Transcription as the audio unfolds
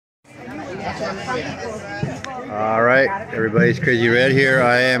All right, everybody's Krazy Red here.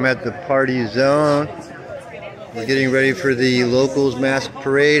 I am at the party zone. We're getting ready for the locals mask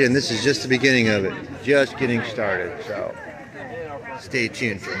parade, and this is just the beginning of it. Just getting started, so stay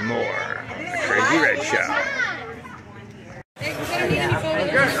tuned for more of the Krazy Redz Show.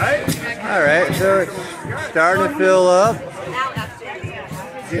 All right, so it's starting to fill up.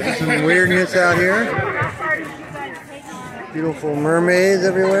 Getting some weirdness out here. Beautiful mermaids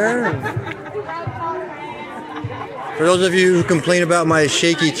everywhere. For those of you who complain about my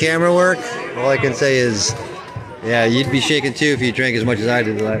shaky camera work, all I can say is, yeah, you'd be shaking too if you drank as much as I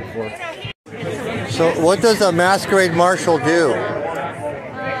did the night before. So what does a masquerade marshal do?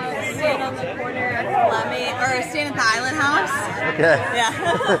 Stand on the corner or stand at the Island House. Okay.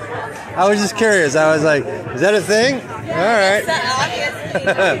 Yeah. I was just curious. I was like, is that a thing? All right. Obviously.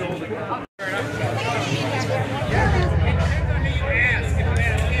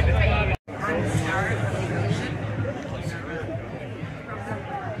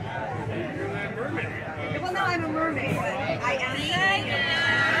 Well, no, I'm a mermaid, but I am.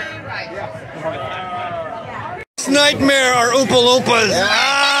 This nightmare are Oompa Loompas. Yeah.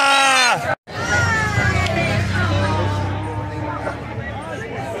 Ah!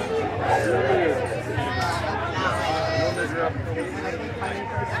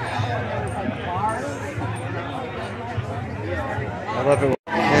 I love it.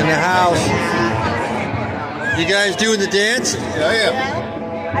 In the house. You guys doing the dance? Yeah.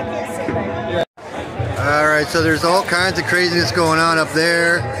 Alright, so there's all kinds of craziness going on up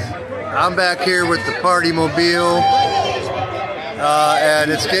there. I'm back here with the party mobile.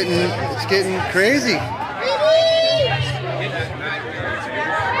 And it's getting crazy.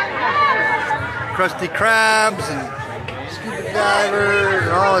 Krusty Krabs and scuba divers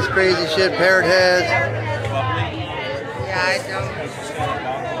and all this crazy shit, parrot heads. Yeah, I don't.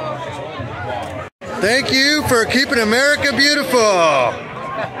 Thank you for keeping America beautiful.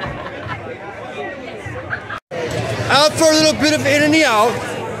 Out for a little bit of in and out.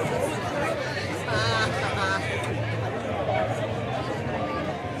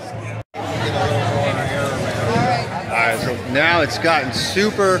 Alright, so now it's gotten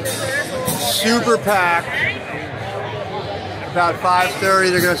super packed. About 5:30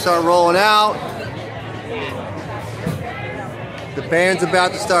 they're going to start rolling out. The band's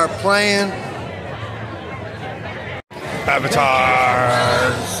about to start playing.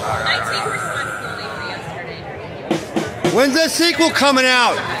 Avatars. When's the sequel coming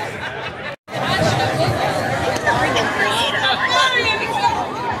out?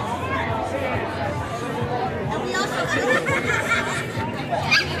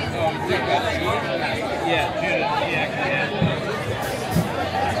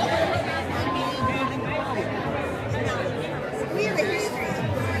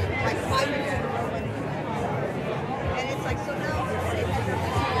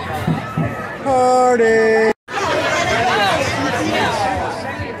 Party.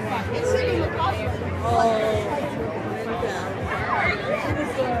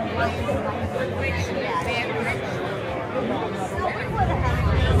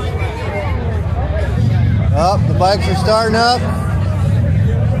 Oh, the bikes are starting up.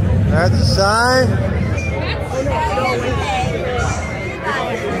 That's a sign.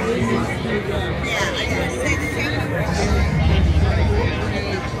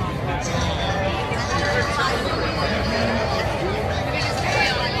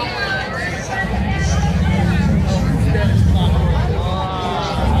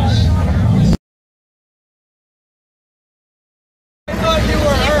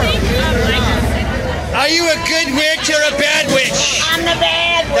 Are you a good witch or a bad witch? I'm the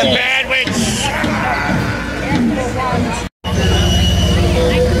bad witch. The bad witch.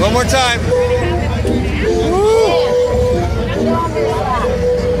 One more time. Woo.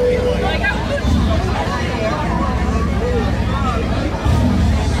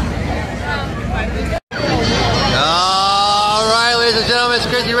 All right, ladies and gentlemen, it's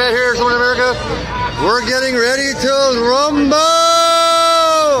Krazy Red here, Southern America. We're getting ready to rumble.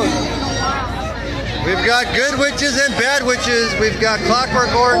 We've got good witches and bad witches. We've got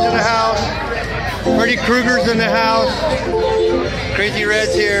Clockwork Orange in the house. Freddy Krueger's in the house. Krazy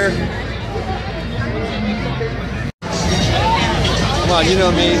Redz here. Come on, you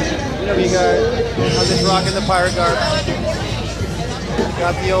know me. You know me, guys. I'm just rocking the pirate garb.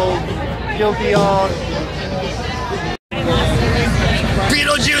 Got the old guilty on.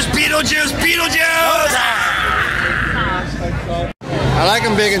 Beetlejuice, Beetlejuice, Beetlejuice! I like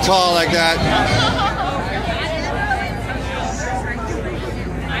them big and tall like that.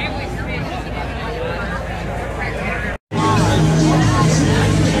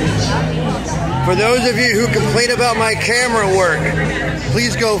 For those of you who complain about my camera work,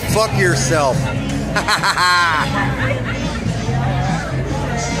 please go fuck yourself.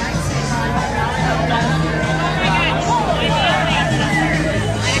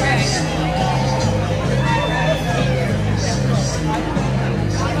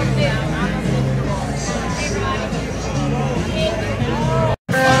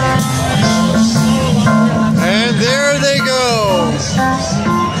 And there they go.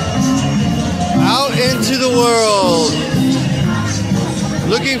 Out into the world.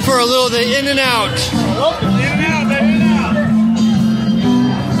 Looking for a little the in and out.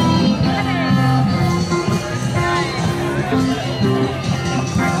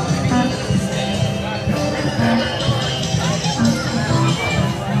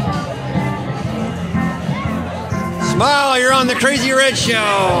 Smile, you're on the Krazy Redz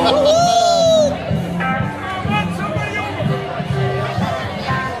show.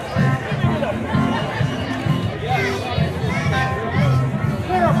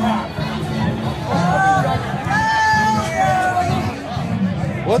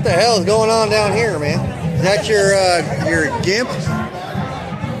 What the hell is going on down here, man? Is that your gimp?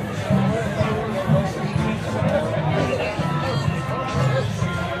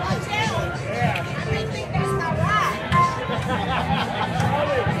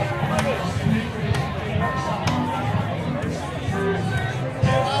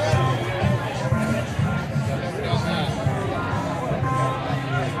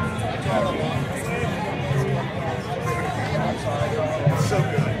 So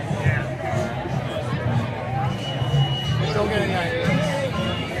good. Yeah. Don't get any idea.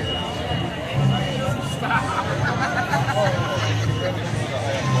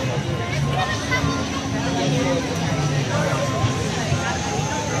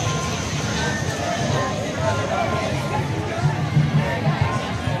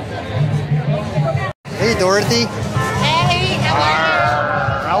 Hey, Dorothy. Hey, how are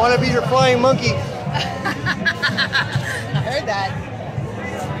you? I want to be your flying monkey. I heard that.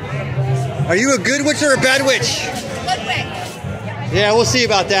 Are you a good witch or a bad witch? Good witch. Yeah, we'll see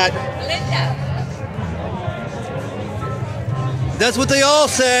about that. Linda. That's what they all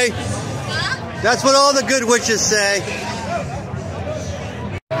say. Huh? That's what all the good witches say.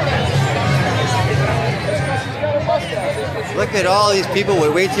 Look at all these people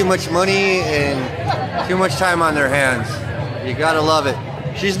with way too much money and too much time on their hands. You gotta love it.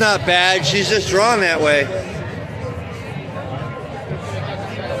 She's not bad, she's just drawn that way.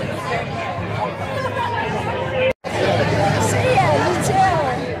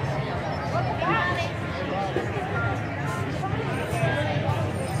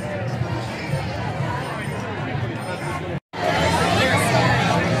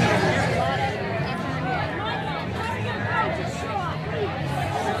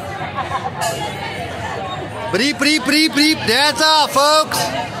 Beep, beep, beep, beep. That's all, folks.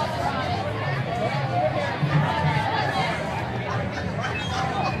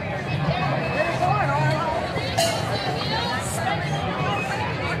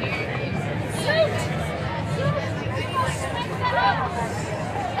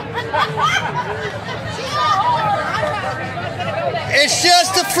 It's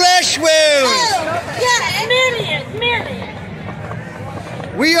just a flesh wound. Yeah, Marion.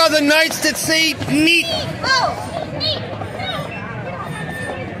 We are the knights that say neat. Oh, neat. No.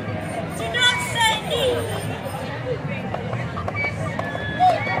 Do not say neat.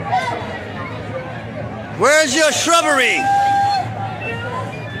 Where's your shrubbery?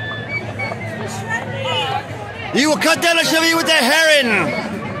 You will cut down a shrubbery with a heron.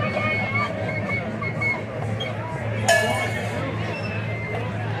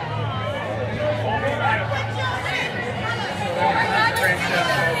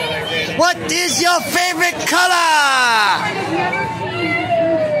 What is your favorite color?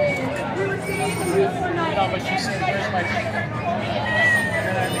 No, but she said, where's my picture?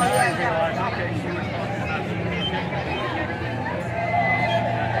 And I realized, okay, she was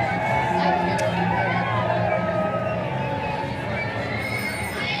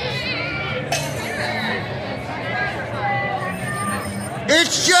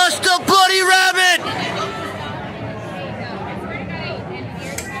It's just a bloody rabbit!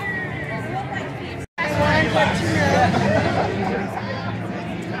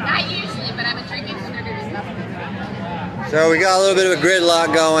 Not usually, but I've been drinking stuff. So we got a little bit of a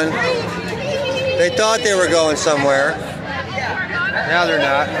gridlock going. They thought they were going somewhere. Now they're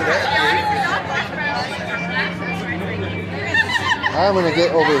not. I'm gonna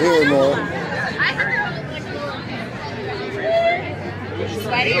get over here more.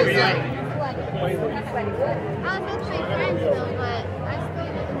 Sweaty or sweaty? I was actually friends though, but I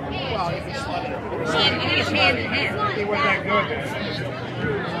still It's hand in hand. He wasn't that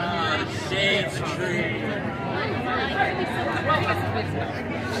good. Shades tree.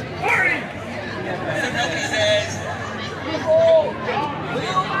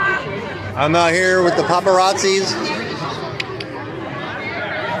 I'm out here with the paparazzis.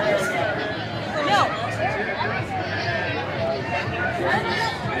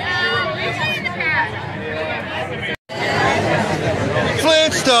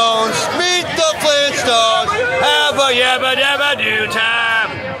 Flintstones, meet the Flintstones. Have a yabba dabba do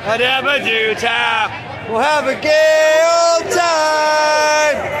time. A dabba do time. We'll have a gay old time.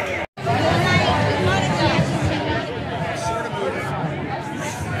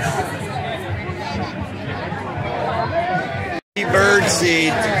 Bird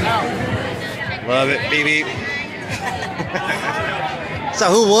seed. Love it, beep beep. So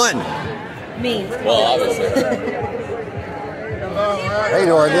who won? Me. Well, obviously. Hey,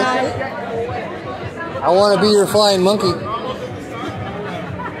 Dorothy. I want to be your flying monkey.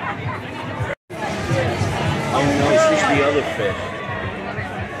 Oh no, she's the other fish.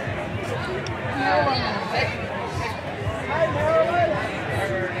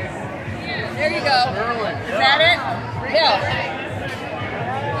 There you go. Is that it? Yeah.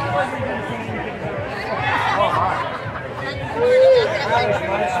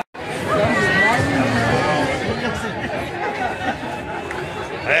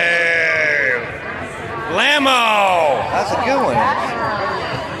 Hey, Lammo! That's a good one.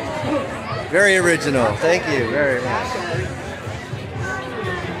 Very original. Thank you very much.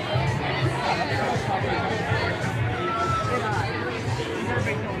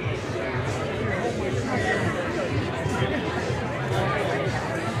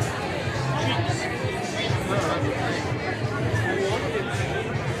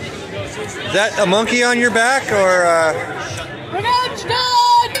 Is that a monkey on your back, or Bring out your dad!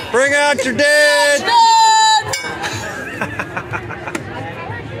 bring out your dead?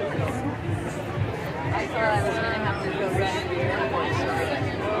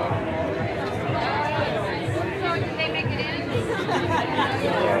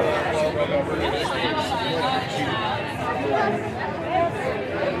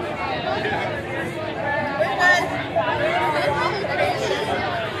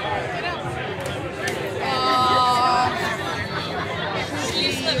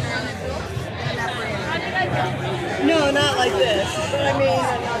 No, not like this. But I mean,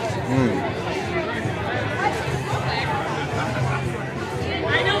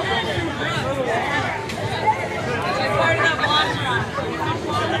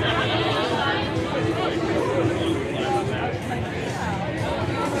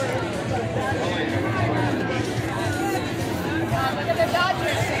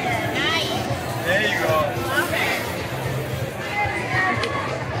 There you go.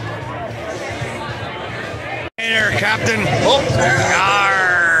 Hey there, Captain. Oh,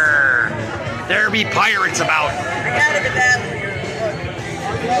 arr. There be pirates about. I got it, Dad.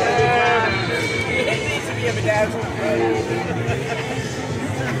 It needs to be a bedazzled.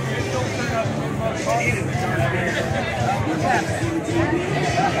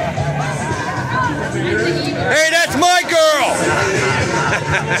 Hey, that's my girl.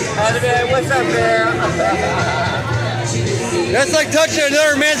 What's up, girl? That's like touching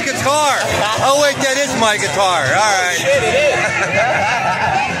another man's guitar. Oh wait, that is my guitar. All right. Shit, it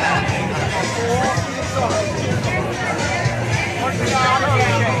is.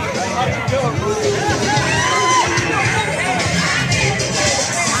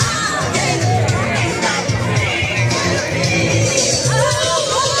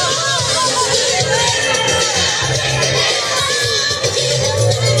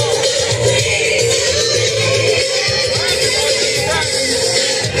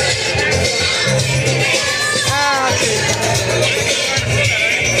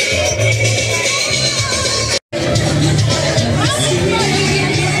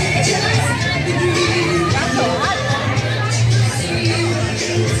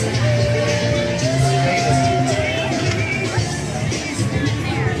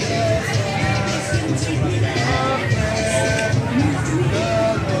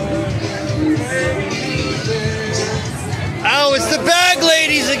 Oh, it's the bag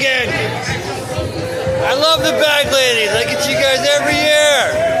ladies again. I love the bag ladies. I get you guys every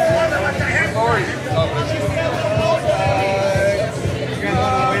year.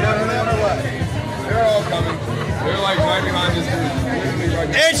 They're all coming. They're like right behind us.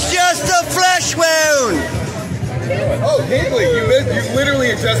 It's just a flesh wound. Oh, Hinkley, you literally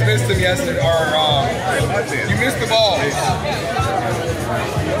just missed him yesterday. Or you missed the ball.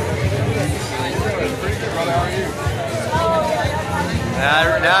 Brother, how are you?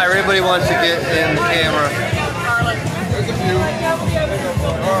 Now everybody wants to get in the camera. There's a few.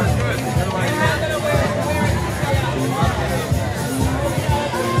 Oh, good.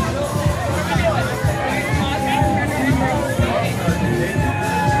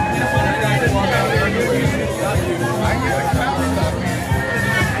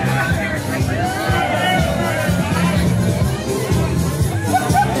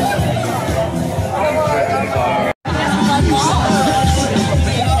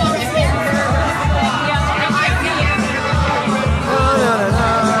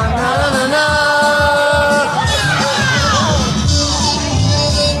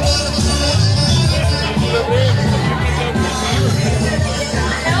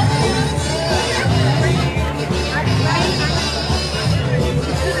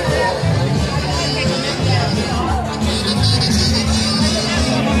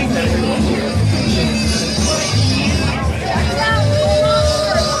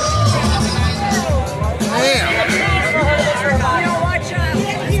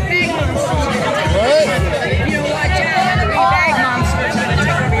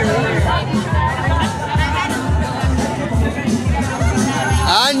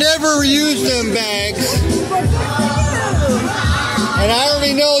 I never use them bags, and I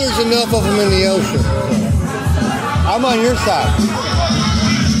already know there's enough of them in the ocean. I'm on your side.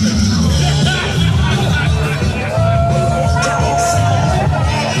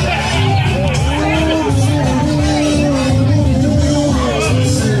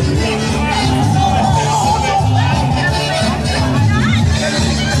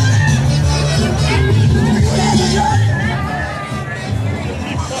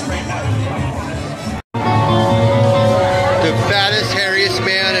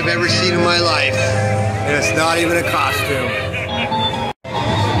 I've ever seen in my life, and it's not even a costume.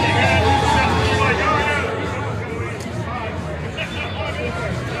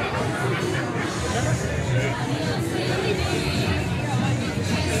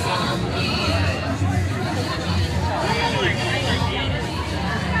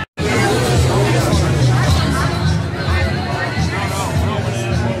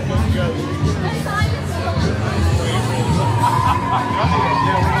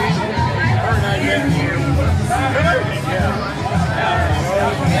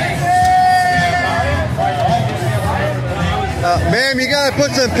 Ma'am, you gotta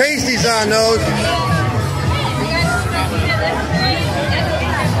put some pasties on those.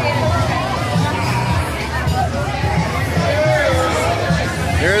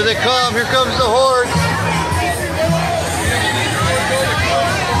 Here they come. Here comes the horde.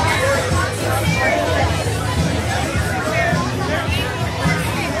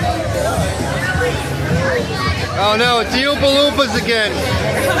 Oh no, it's the Oompa Loompas again.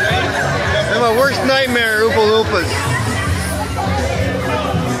 They're my worst nightmare, Oompa Loompas.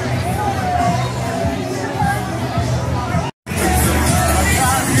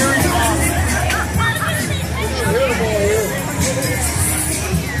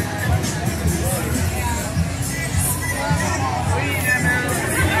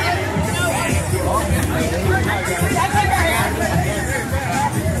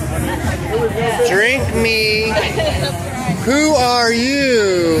 Drink me. Who are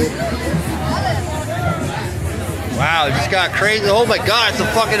you? Wow, it just got crazy. Oh my god, it's a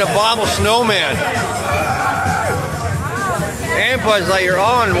fucking abominable snowman. And Buzz Lightyear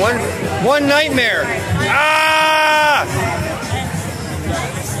on one nightmare. Ah!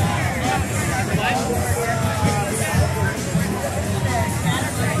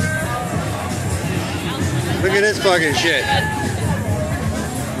 Look at this fucking shit.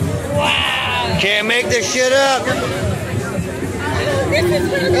 Wow. Can't make this shit up.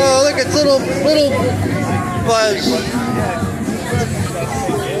 Oh, look, it's little Buzz.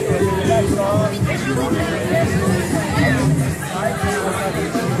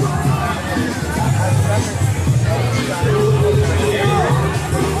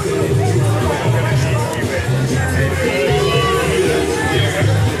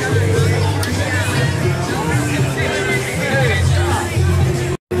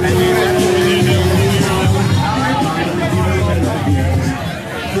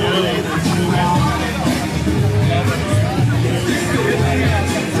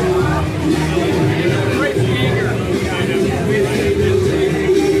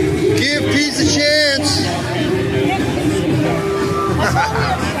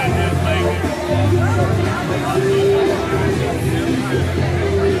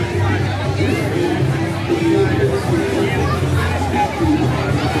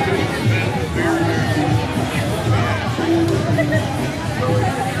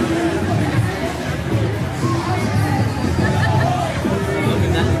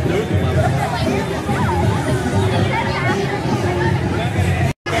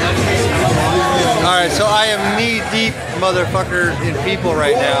 I am knee-deep, motherfucker, in people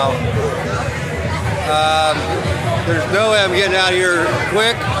right now. There's no way I'm getting out of here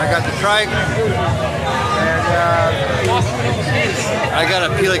quick. I got the trike. And I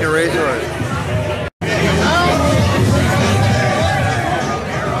gotta pee like a racehorse.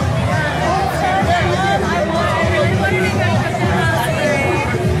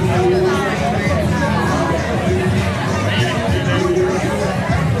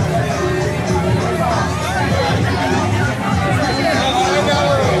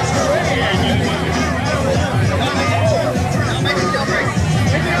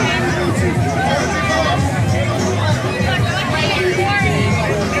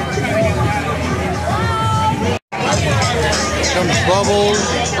 Some bubbles,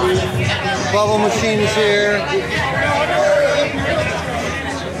 bubble machines here.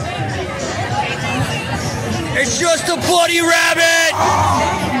 It's just a bloody rabbit!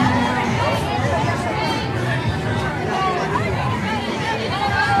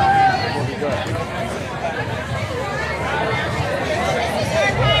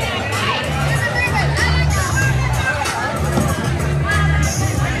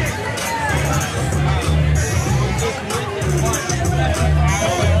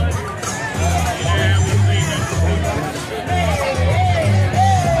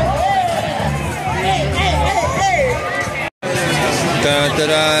 Da da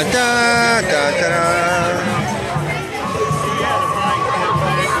da da da da.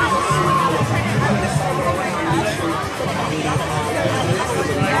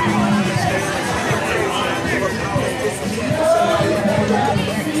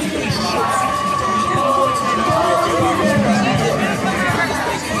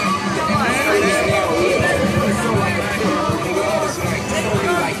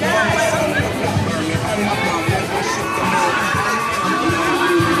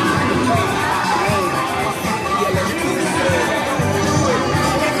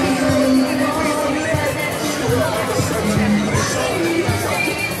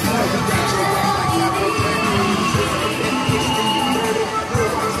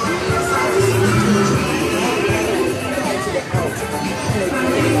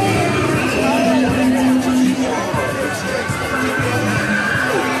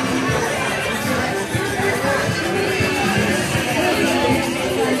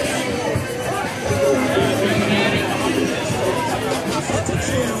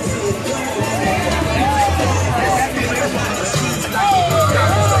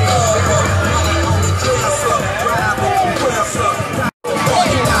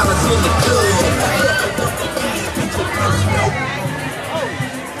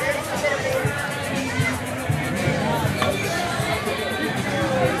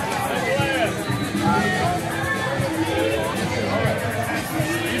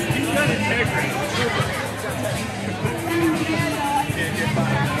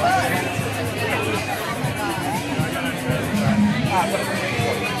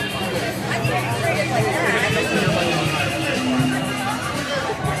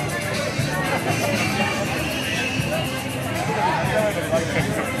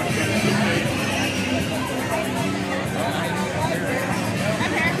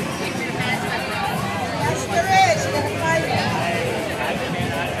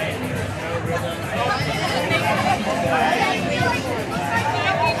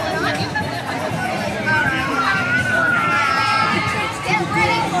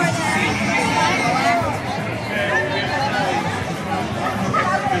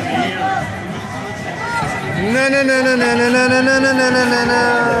 No, no, no, no, no, no, no, no, no, no, no, no, no.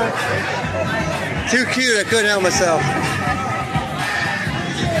 Too cute, I couldn't help myself.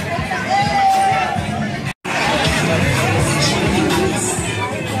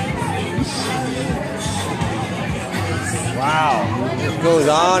 Wow, it goes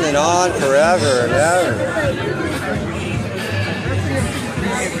on and on forever and ever.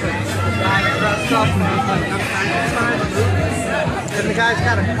 And the guy's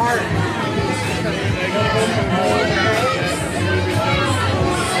got a cart.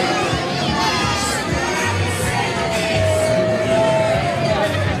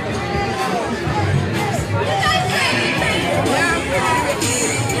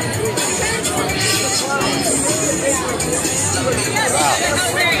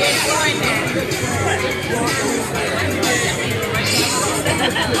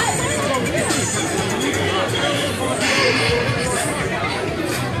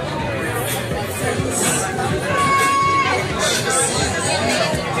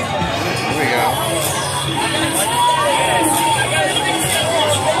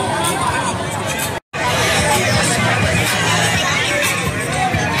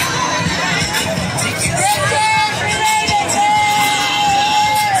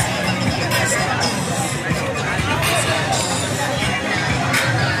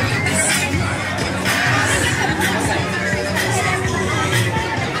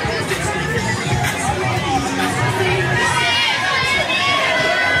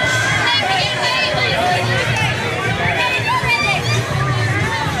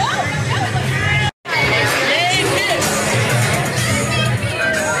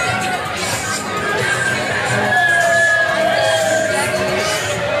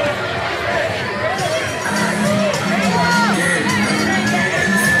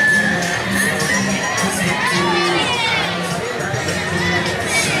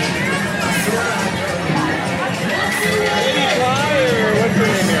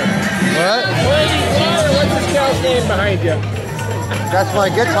 That's my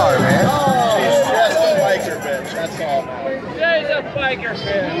guitar, man. She's just a biker bitch, that's all. She's a biker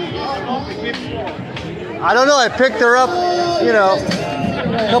bitch. I don't know, I picked her up, you know,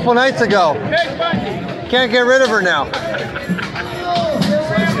 a couple nights ago. Can't get rid of her now.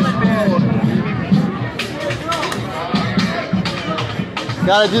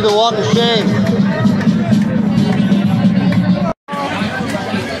 Gotta do the walk of shame.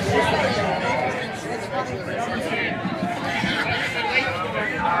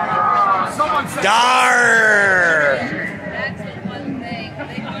 Darn!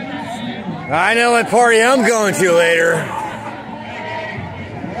 I know what party I'm going to later.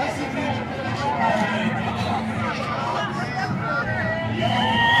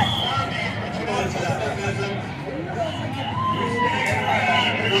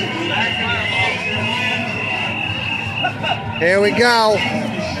 Here we go.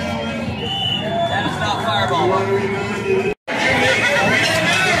 That is not Fireball.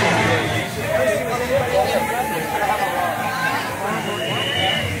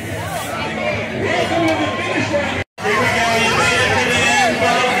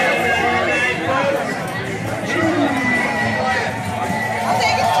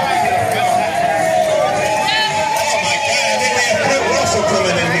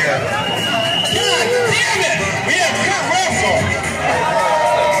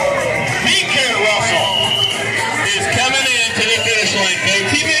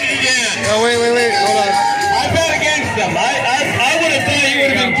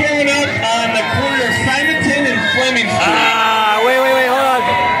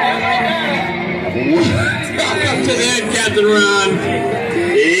 Welcome to the end, Captain Ron.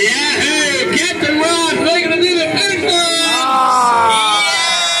 Yahoo! Captain Ron, look